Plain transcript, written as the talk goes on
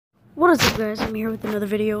What is up, guys? I'm here with another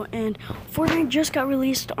video, and Fortnite just got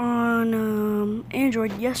released on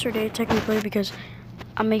Android yesterday, technically, because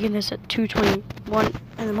I'm making this at 2:21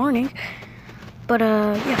 in the morning. But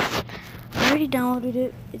yeah, I already downloaded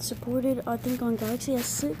it. It's supported, I think, on Galaxy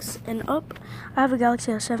S6 and up. I have a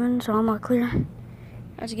Galaxy S7, so I'm not clear.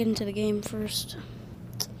 I have to get into the game first.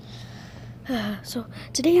 So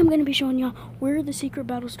today I'm going to be showing y'all where the secret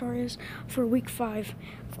battle star is for week 5.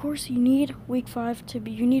 Of course, you need week 5 to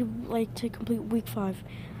complete week 5.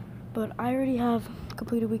 But I already have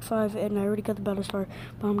completed week 5 and I already got the battle star.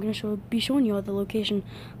 But I'm going to be showing y'all the location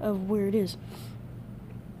of where it is.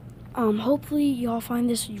 Hopefully y'all find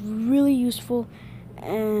this really useful,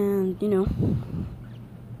 and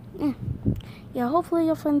yeah, hopefully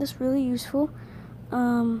you'll find this really useful.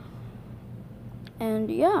 And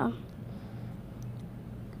yeah.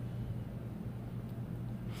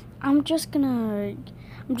 I'm just gonna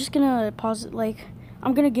pause it.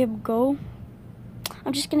 I'm gonna give go.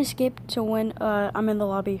 I'm just gonna skip to when I'm in the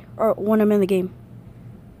lobby, or when I'm in the game.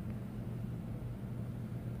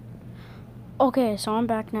 Okay, so I'm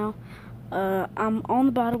back now. I'm on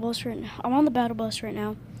the battle bus right now. I'm on the battle bus right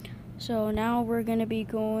now. So now we're gonna be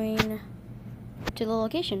going to the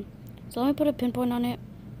location. So let me put a pinpoint on it.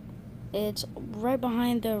 It's right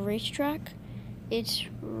behind the racetrack. It's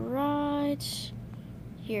right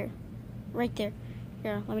here, right there.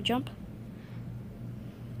 Here, let me jump.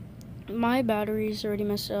 My battery's already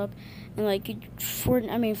messed up, and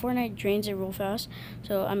Fortnite drains it real fast.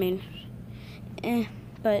 So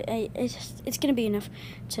but it's gonna be enough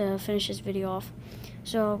to finish this video off.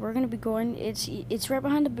 So we're gonna be going. It's right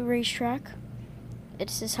behind the racetrack.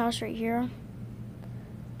 It's this house right here.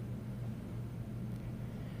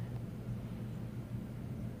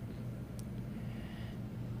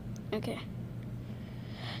 Okay.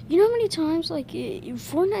 You know how many times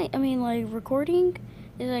Fortnite, recording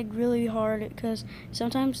is recording hard, because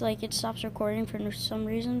sometimes it stops recording for no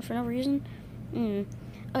reason.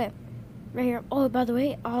 Okay, right here. Oh, by the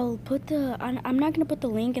way, I'm not gonna put the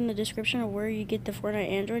link in the description of where you get the Fortnite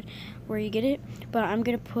Android, where you get it, but I'm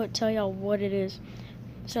gonna tell y'all what it is.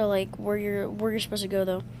 So where you're supposed to go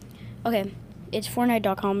though. Okay. It's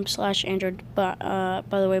Fortnite.com/Android, but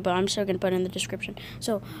by the way, but I'm still gonna put it in the description.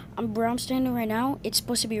 So where I'm standing right now, it's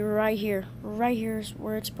supposed to be right here. Right here is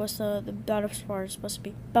where it's supposed to. The battle star is supposed to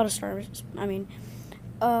be.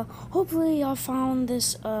 Hopefully y'all found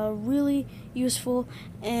this really useful,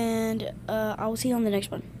 and I will see you on the next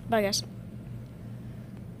one. Bye, guys.